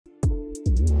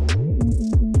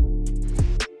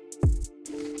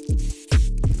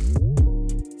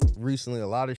recently a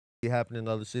lot of shit happening in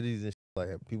other cities and shit. Like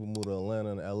people move to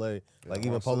Atlanta and LA. Like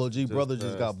even Polo G brother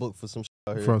just got booked for some shit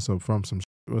out here. From some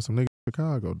niggas in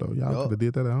Chicago though. Y'all could have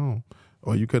did that at home.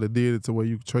 Or you could have did it to where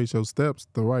you trace your steps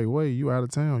the right way. You out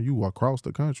of town. You across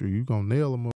the country. You gonna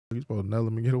nail them. You supposed to nail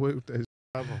them and get away with that shit.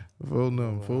 Fool,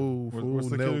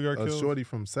 a shorty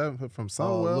from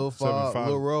somewhere.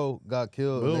 Lil Ro got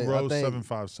killed. Lil Ro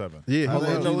 757. Yeah, I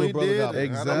didn't know he did it.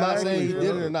 Exactly. I'm not saying he did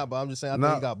it or not, but I'm just saying I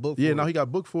think he got booked for it. Yeah, no, he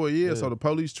got booked for a year. So the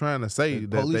police trying to say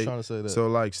that. Police trying to say that. So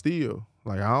like still,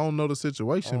 like I don't know the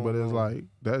situation, but it's like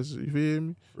that's, you feel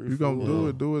me? You gonna do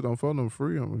it, do it. Don't phone them,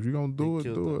 free them. If you gonna do it,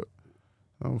 do it.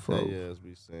 Don't folks. They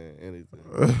be saying anything.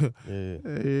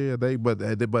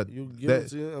 But you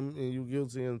guilty. You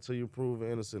guilty until you prove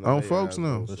innocent. On folks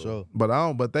know. For sure. But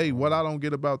what I don't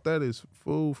get about that is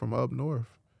fool from up north.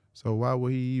 So why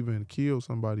would he even kill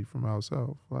somebody from out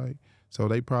south? Like, so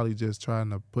they probably just trying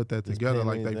to put that together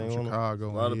like they from Chicago.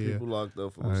 A lot of people locked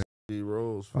up for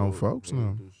D-Rose. On folks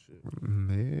know.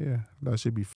 Yeah, that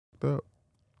should be fucked up.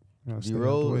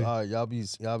 D-Rose, y'all be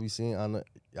seeing. I know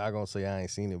y'all gonna say I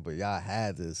ain't seen it, but y'all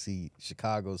had to see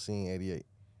Chicago Scene 88.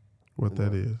 What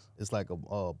that is? It's like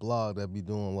a blog that be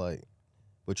doing like,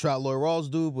 but Trap Lloyd Ross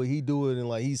do, but he do it and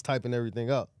like he's typing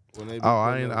everything up. I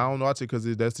don't watch it because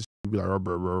that's the shit you be like,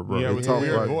 yeah, with talk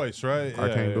weird right. Voice, right?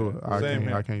 I can't do it.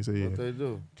 I can't say it. What they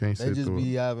do? Can't they just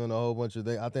be having a whole bunch of.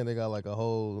 I think they got like a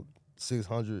whole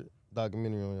 600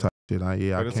 documentary on it. But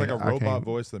it's like a robot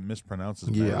voice that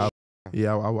mispronounces.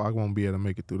 Yeah, I won't be able to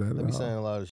make it through that. They be saying a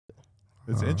lot of shit.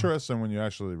 It's interesting when you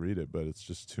actually read it, but it's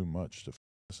just too much to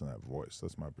listen to that voice.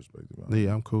 That's my perspective on it.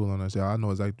 Yeah, I'm cool on that shit. I know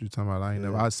exactly what you're talking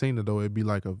about. I seen it though. It'd be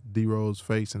like a D-Rose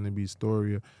face and it'd be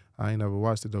story. I ain't never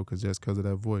watched it though, because of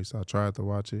that voice. I tried to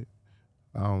watch it.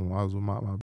 I was with my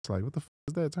like, what the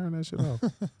is that? Turn that shit off.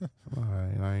 All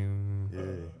right,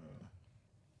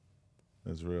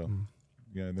 That's real.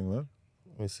 You got anything left?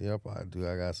 Let me see. I probably do.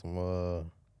 I got some.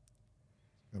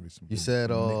 Gotta be some you said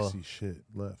mixy shit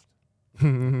left.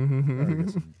 Gotta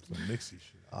get some mixy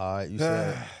shit. All right,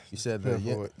 you said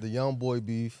the young boy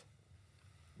beef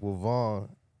with Vaughn.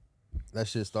 That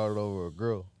shit started over a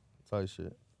girl type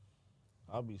shit.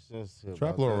 I'll be sensitive.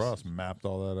 Trap Lord Ross mapped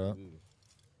all that out.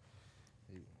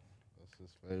 That's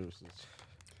his favorite.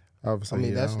 I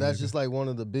mean, that's just like one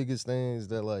of the biggest things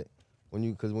that like when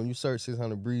you search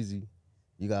 600Breezy,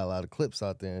 you got a lot of clips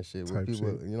out there and shit where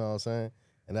people, you know what I'm saying?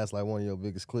 And that's like one of your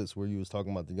biggest clips where you was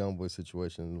talking about the young boy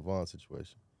situation and the Vaughn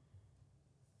situation.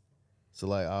 So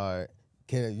like, all right,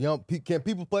 can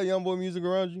people play young boy music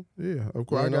around you? Yeah, of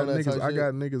course. I got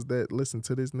niggas that listen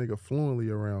to this nigga fluently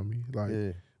around me.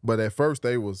 Like, but at first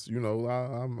they was, you know,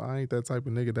 I ain't that type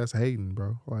of nigga that's hating,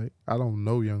 bro. Like, I don't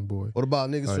know young boy. What about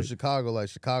niggas from Chicago, like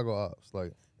Chicago ops?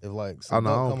 Like, if like I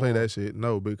don't play that shit.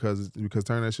 No, because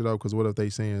turn that shit off. Because what if they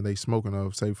saying they smoking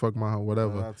of, say fuck my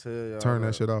whatever. Turn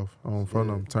that shit off. On front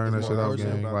of them. Turn that shit off,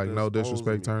 gang. Like no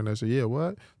disrespect. Turn that shit. Yeah,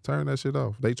 what? Turn that shit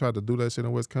off. They tried to do that shit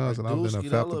in Wisconsin. I've been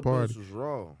a after party.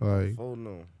 Like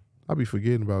I be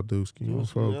forgetting about Dusky. You know,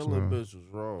 folks. That little bitch was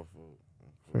raw.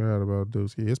 Forgot about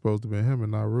Dusky. It's supposed to be him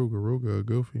and not Rooga. Rooga a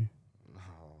goofy.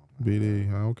 BD.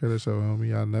 I don't care that show,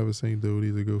 homie. I never seen dude.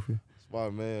 He's a goofy. My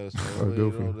man,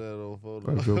 Goofy.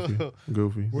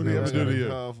 What did he ever do to you?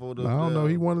 I don't know.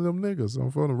 He one of them niggas. I'm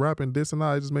for the rapping dissing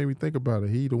out. It just made me think about it.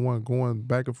 He the one going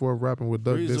back and forth rapping with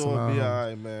Duck dissing out. Be all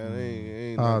right, man.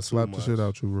 Ain't I'll slap the shit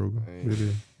out you,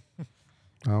 Rooga.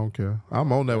 I don't care. I'm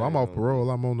on that. I'm off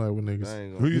parole. I'm on that with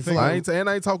niggas. Who you think? I ain't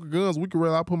talking guns. We can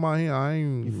really. I put my hand. I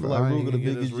ain't. You feel like Rooga the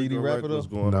biggest GD rapper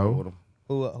though? No.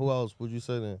 Who else would you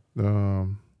say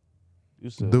then? You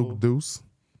said Duke Deuce.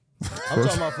 I'm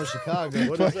talking about from Chicago.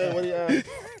 What you say? What you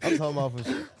I'm talking about from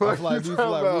Chicago. I feel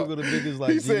like Rooga the biggest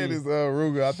like he said it's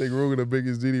Rooga. I think Rooga the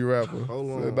biggest GD rapper. Hold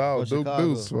on. No, Duke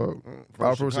Deuce. From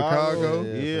Chicago?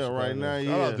 Yeah, right now, yeah.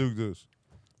 Shout out Duke Deuce.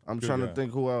 I'm trying to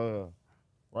think who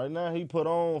right now he put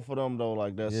on for them though,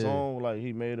 like that song, like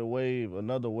he made a wave,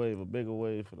 another wave, a bigger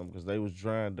wave for them because they was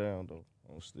drying down though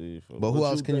on Steve. But who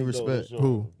else can you respect?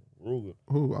 Who? Rooga.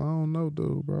 Who? I don't know,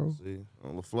 dude, bro. See,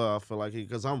 on the fly, I feel like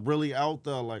because I'm really out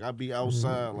there, like I be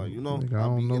outside, like you know, I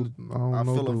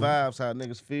feel the vibes how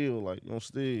niggas feel, like you know,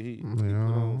 Steve. I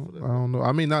don't know.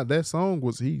 I mean, not that song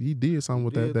was he did something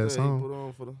with that song. He put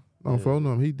on for the. On phone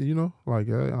them, he you know like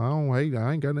I don't hate.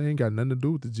 I ain't got nothing to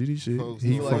do with the GD shit. Folks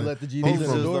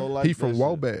He from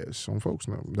Wabash. On folks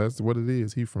know that's what it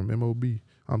is. He from MOB.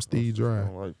 I'm Steve Drive.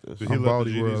 I'm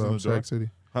Baldy World. I'm Sac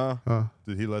City. Huh?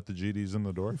 Did he let the GDs in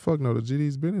the door? Fuck no, the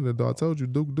GD's been in the door. I told you,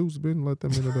 Duke Deuce been let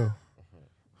them in the door.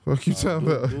 Fuck you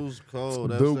talking about?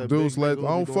 Duke Deuce let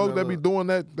on folk that be doing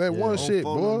that one shit,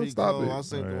 boy. Stop it. I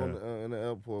seen in the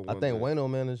airport. I think Wayno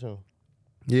managed him.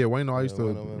 Yeah, Wayno, I used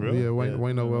to. Really? Yeah,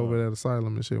 Wayno over at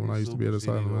Asylum and shit. When I used to be at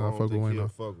Asylum, I fuck with Wayno.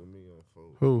 Fuck with me on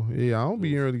folks. Who? Yeah, I don't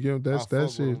be ready to give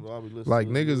that shit. Like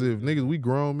niggas, if niggas we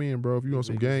grown men, bro. If you on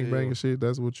some gang banging shit,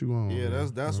 that's what you on. Yeah,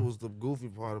 man. that's what's the goofy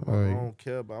part about it. I don't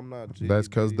care, but I'm not. That's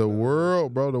because the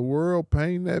world, bro. The world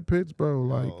paint that pitch, bro.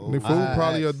 Like the food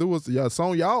probably will do a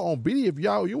song. Y'all on beat. If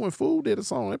you and Food did a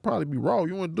song, it probably be raw.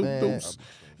 You want to do deuce.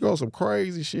 You go some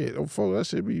crazy shit. Oh, fuck, that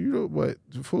shit be but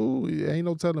Food, ain't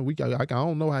no telling. I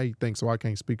don't know how he thinks, so I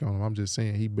can't speak on him. I'm just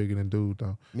saying he bigger than dude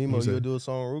though. Mimo, you'll do a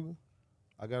song with Rooga?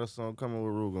 I got a song coming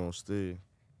with Rooga on Steve.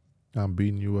 I'm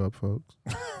beating you up, folks.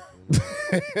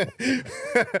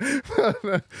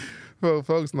 Well,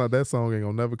 folks, that song ain't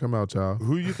gonna never come out, y'all.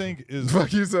 Who you think is?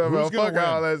 Fuck you said about fuck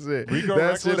all that shit. Rico that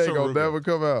Reckless shit ain't gonna never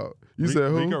come out. You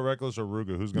said who? Rico Reckless or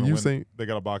Rooga? Who's gonna win? They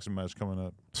got a boxing match coming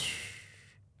up.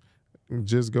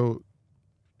 Just go.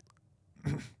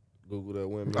 Google that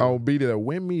windmill. I'll beat it a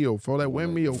windmill for that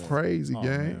windmill crazy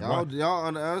gang. Y'all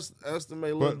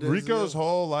underestimate. But Rico's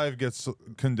whole life gets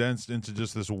condensed into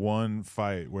just this one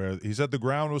fight where he said the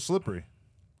ground was slippery.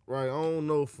 Right, I don't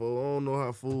know, fool. I don't know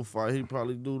how Food fight. He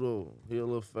probably do though. He a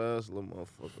little fast, little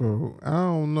motherfucker. I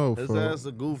don't know. His ass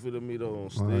a goofy to me though. On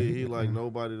stage, he like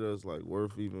nobody that's like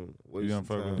worth even wasting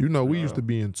time. You know, we used to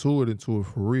be into it for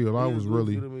real. I was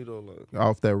really to me, though, like,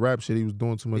 off that rap shit. He was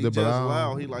doing too much. He just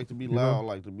loud. He like to be loud,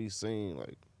 like to be seen,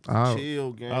 like.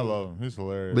 Chill game. I love him. He's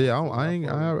hilarious.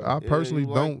 Yeah, I personally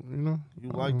don't. You know, you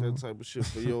like that type of shit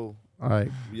for your. All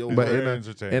right, but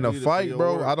in a fight,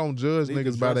 bro, I don't judge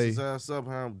niggas by they. His ass up,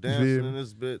 how I'm dancing in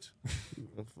this bitch.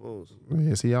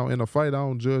 Yeah, see, in a fight, I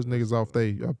don't judge niggas off they.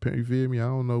 You feel me? I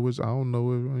don't know which. You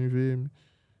feel me?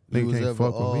 He was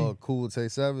ever cool with Tay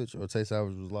Savage, or Tay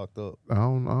Savage was locked up? I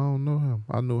don't know him.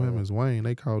 I knew him as Wayne.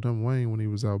 They called him Wayne when he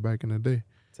was out back in the day.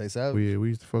 Tay Savage? We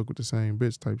used to fuck with the same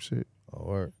bitch type shit. Oh,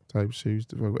 word. Type shit. We used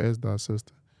to fuck with S-Dot's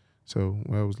sister. So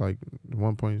it was like at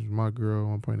one point it was my girl,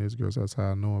 one point his girl. So that's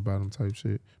how I know about him type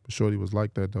shit. But Shorty was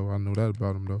like that though. I knew that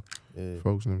about him though. Yeah.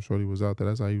 Folks and him, Shorty was out there.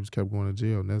 That's how he was kept going to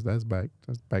jail. And that's back.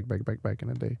 That's back in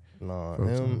the day. Nah,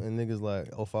 him and niggas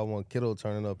like 051 Kiddo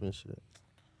turning up and shit.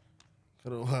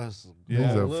 Kiddo was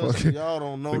y'all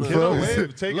don't know the Kiddo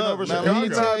wave taking over Chicago. Let me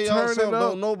tell y'all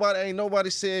something. Ain't nobody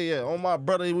said yet. On my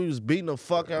brother, we was beating the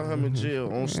fuck out of him in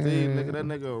jail. On Steve, nigga, that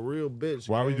nigga a real bitch.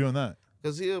 Why are we doing that?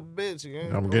 Cause he a bitch,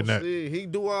 man. I'm getting that. He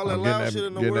do all that loud shit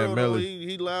in the world. Though.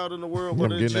 He loud in the world,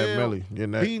 but in jail,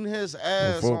 beating his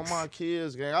ass on my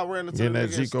kids, gang. I ran into the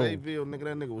nigga in Stateville, nigga.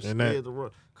 That nigga was scared to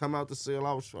run. Come out the cell,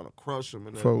 I was trying to crush him.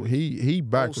 So he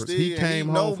backwards. He came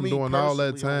home from doing all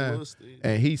that time,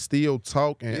 and he still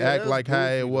talk and act like how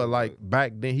it was. Like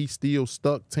back then, he still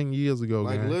stuck 10 years ago.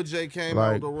 Like Lil J came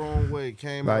out the wrong way,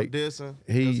 came out dissing.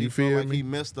 He feel like me? He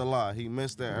missed a lot. He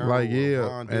missed that era. Like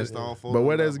but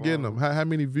where that's getting him? How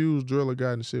many views Driller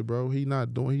got and shit, bro? He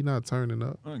not turning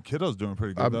up. Kiddo's doing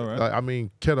pretty good though, right? I mean,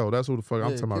 Kiddo. That's what the fuck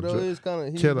I'm talking about. Kiddo is kind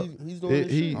of he's doing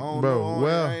this shit. Bro.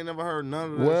 Well, I ain't never heard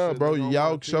none of that. Well, bro,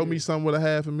 y'all show me something with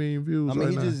 500,000 views. I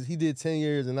mean, he did 10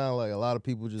 years, and now like a lot of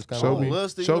people just kind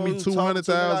of show me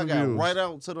 200,000 views. Right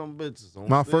out to them bitches.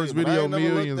 My first video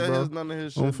millions,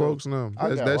 bro. On folks now,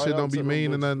 that shit don't be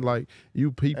mean and nothing. Like he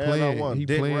playing. He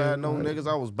playing. No niggas.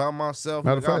 I was by myself.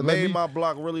 I made my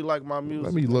block really like my music.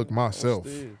 Let me look myself.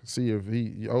 See if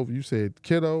you said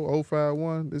Kiddo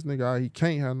 051. This nigga, he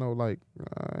can't have no like.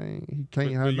 He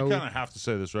can't have no. You kind of have to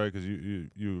say this, right? Because you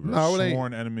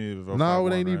sworn enemy of 051. No,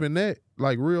 it ain't even that.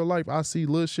 Like real life, I see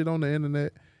little shit on the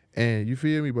internet, and you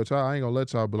feel me. But y'all, I ain't gonna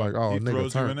let y'all be like, oh,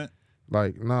 nigga, turn. You in it?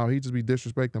 Like, no, he just be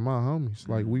disrespecting my homies.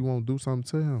 Like, we won't do something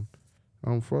to him.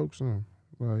 Folks him.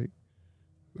 Like,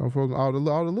 folks, all the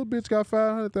little bitch got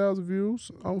 500,000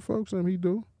 views. Folks him, he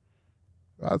do.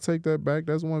 I take that back.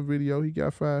 That's one video. He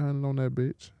got 500 on that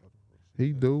bitch.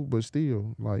 He do, but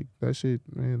still, like that shit,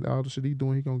 man. All the shit he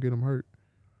doing, he gonna get him hurt.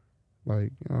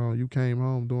 Like, you came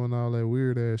home doing all that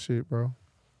weird ass shit, bro.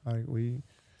 Like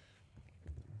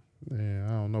I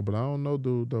don't know, but I don't know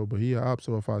dude though. But he a op,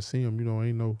 so if I see him,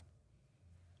 ain't no.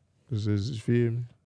 You feel me?